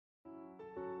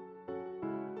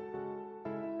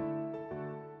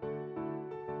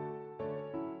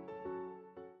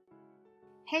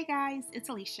Hey guys, it's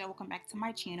Alisha. Welcome back to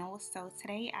my channel. So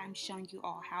today I'm showing you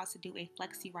all how to do a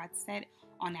flexi rod set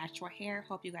on natural hair.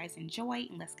 Hope you guys enjoy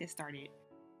and let's get started.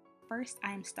 First,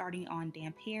 I'm starting on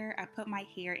damp hair. I put my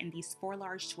hair in these 4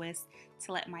 large twists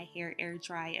to let my hair air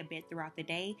dry a bit throughout the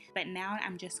day. But now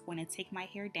I'm just going to take my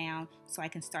hair down so I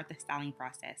can start the styling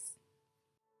process.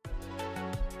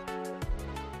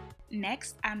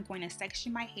 Next, I'm going to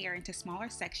section my hair into smaller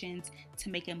sections to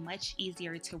make it much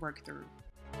easier to work through.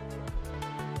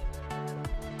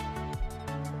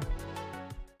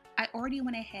 I already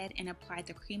went ahead and applied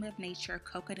the Creme of Nature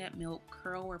Coconut Milk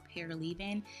Curl Repair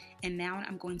Leave-In, and now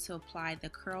I'm going to apply the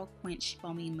Curl Quench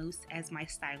Foamy Mousse as my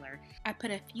styler. I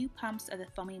put a few pumps of the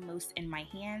foamy mousse in my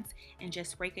hands and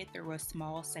just rake it through a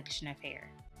small section of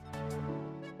hair.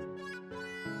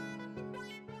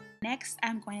 Next,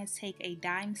 I'm going to take a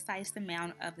dime-sized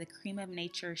amount of the Creme of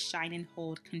Nature Shine and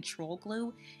Hold Control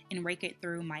Glue and rake it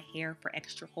through my hair for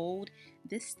extra hold.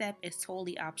 This step is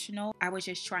totally optional. I was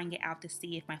just trying it out to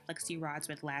see if my flexi rods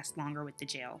would last longer with the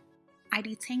gel. I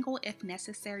detangle if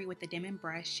necessary with the diamond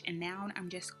brush, and now I'm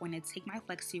just going to take my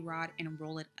flexi rod and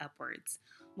roll it upwards.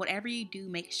 Whatever you do,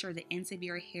 make sure the ends of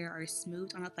your hair are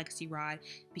smooth on a flexi rod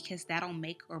because that'll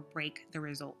make or break the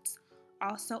results.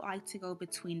 Also, I like to go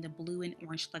between the blue and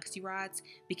orange flexi rods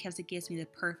because it gives me the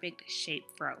perfect shape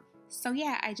fro. So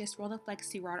yeah, I just roll the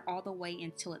flexi rod all the way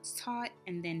until it's taut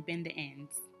and then bend the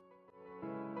ends.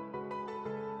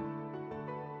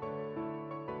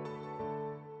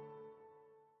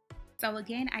 So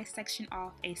again, I section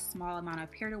off a small amount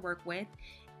of hair to work with.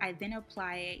 I then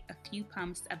apply a few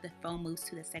pumps of the foam mousse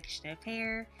to the section of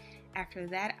hair. After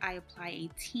that, I apply a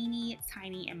teeny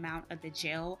tiny amount of the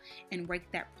gel and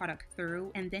rake that product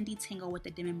through, and then detangle with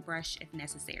the diamond brush if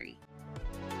necessary.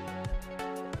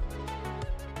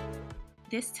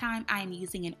 This time I am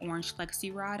using an orange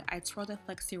flexi rod. I twirl the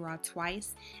flexi rod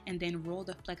twice and then roll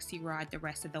the flexi rod the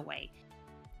rest of the way.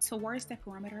 Towards the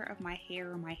perimeter of my hair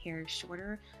where my hair is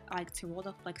shorter, I like to roll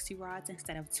the flexi rods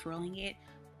instead of twirling it,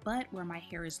 but where my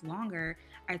hair is longer,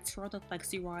 I twirl the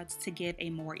flexi rods to give a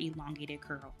more elongated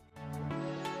curl.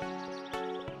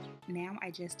 Now I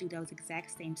just do those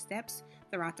exact same steps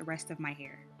throughout the rest of my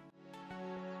hair.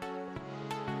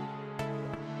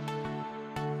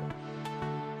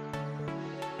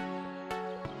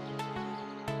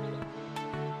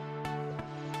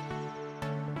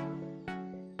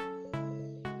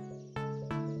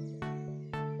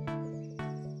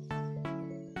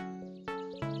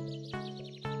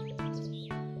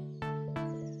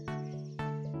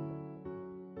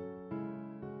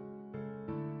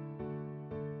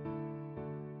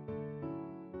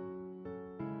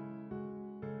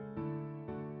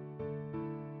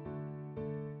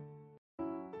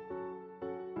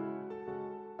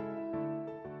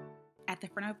 At the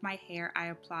front of my hair, I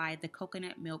apply the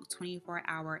Coconut Milk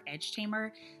 24-Hour Edge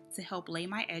Tamer to help lay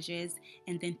my edges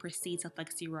and then proceed to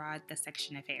flexi rod the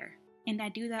section of hair. And I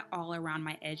do that all around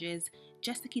my edges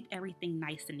just to keep everything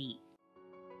nice and neat.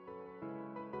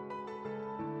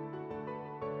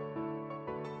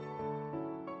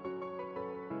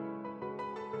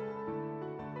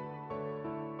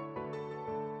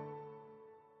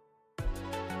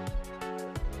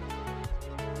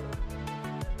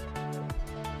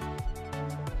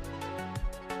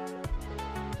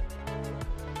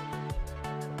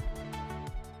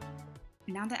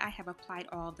 Now that I have applied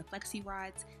all of the flexi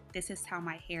rods, this is how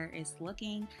my hair is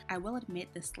looking. I will admit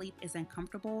the sleep is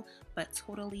uncomfortable, but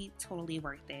totally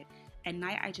worth it. At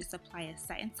night, I just apply a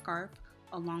satin scarf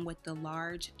along with the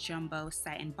large jumbo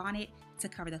satin bonnet to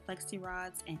cover the flexi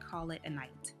rods and call it a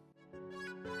night.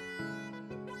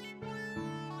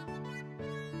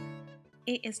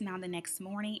 It is now the next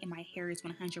morning and my hair is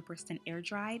 100% air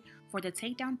dried. For the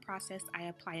takedown process, I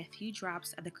apply a few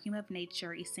drops of the Creme of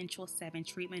Nature Essential 7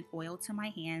 Treatment Oil to my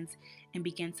hands and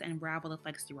begin to unravel the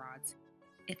flexi rods.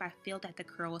 If I feel that the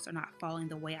curls are not falling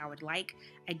the way I would like,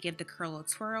 I give the curl a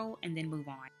twirl and then move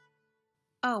on.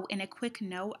 Oh, and a quick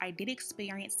note, I did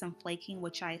experience some flaking,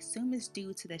 which I assume is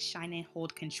due to the Shine and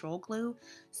Hold Control Glue.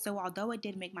 So although it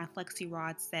did make my flexi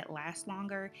rod set last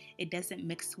longer, it doesn't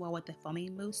mix well with the foamy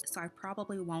mousse, so I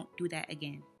probably won't do that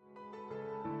again.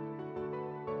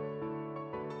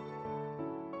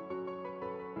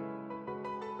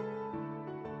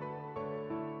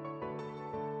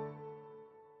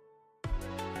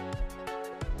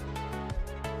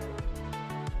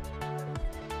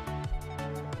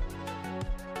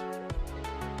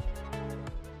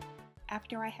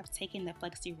 After I have taken the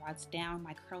flexi rods down,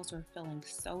 my curls are feeling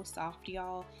so soft,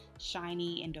 y'all,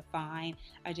 shiny and defined.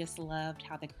 I just loved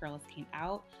how the curls came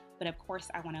out. But of course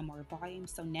I wanted more volume,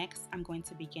 so next I'm going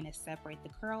to begin to separate the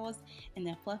curls and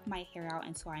then fluff my hair out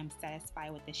until I am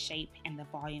satisfied with the shape and the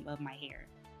volume of my hair.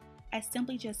 I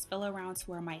simply just fill around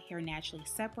to where my hair naturally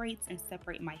separates and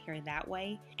separate my hair that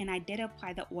way. And I did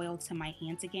apply the oil to my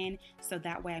hands again, so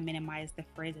that way I minimize the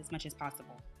frizz as much as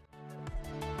possible.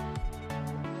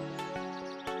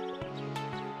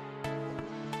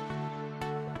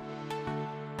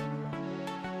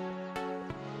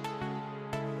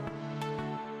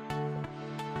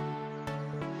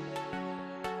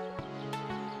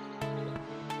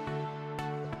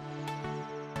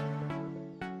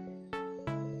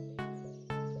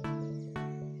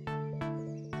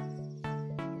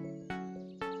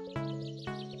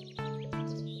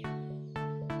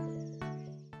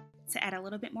 To add a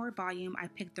little bit more volume, I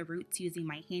picked the roots using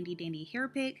my handy dandy hair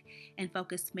pick and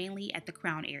focused mainly at the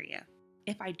crown area.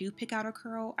 If I do pick out a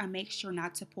curl, I make sure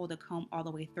not to pull the comb all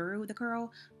the way through the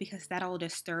curl because that'll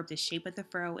disturb the shape of the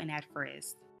fro and add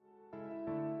frizz.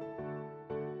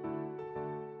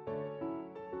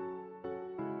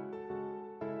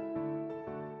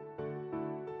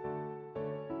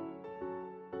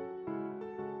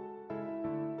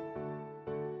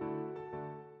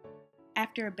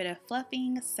 After a bit of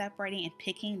fluffing, separating, and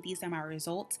picking, these are my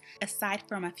results. Aside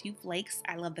from a few flakes,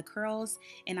 I love the curls,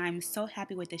 and I'm so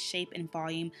happy with the shape and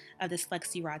volume of this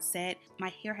Flexi Rod set. My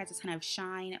hair has a ton of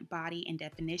shine, body, and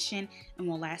definition, and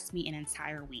will last me an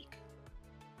entire week.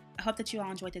 I hope that you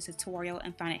all enjoyed this tutorial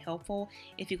and found it helpful.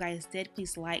 If you guys did,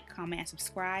 please like, comment, and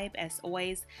subscribe. As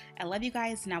always, I love you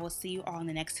guys, and I will see you all in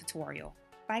the next tutorial.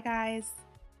 Bye, guys!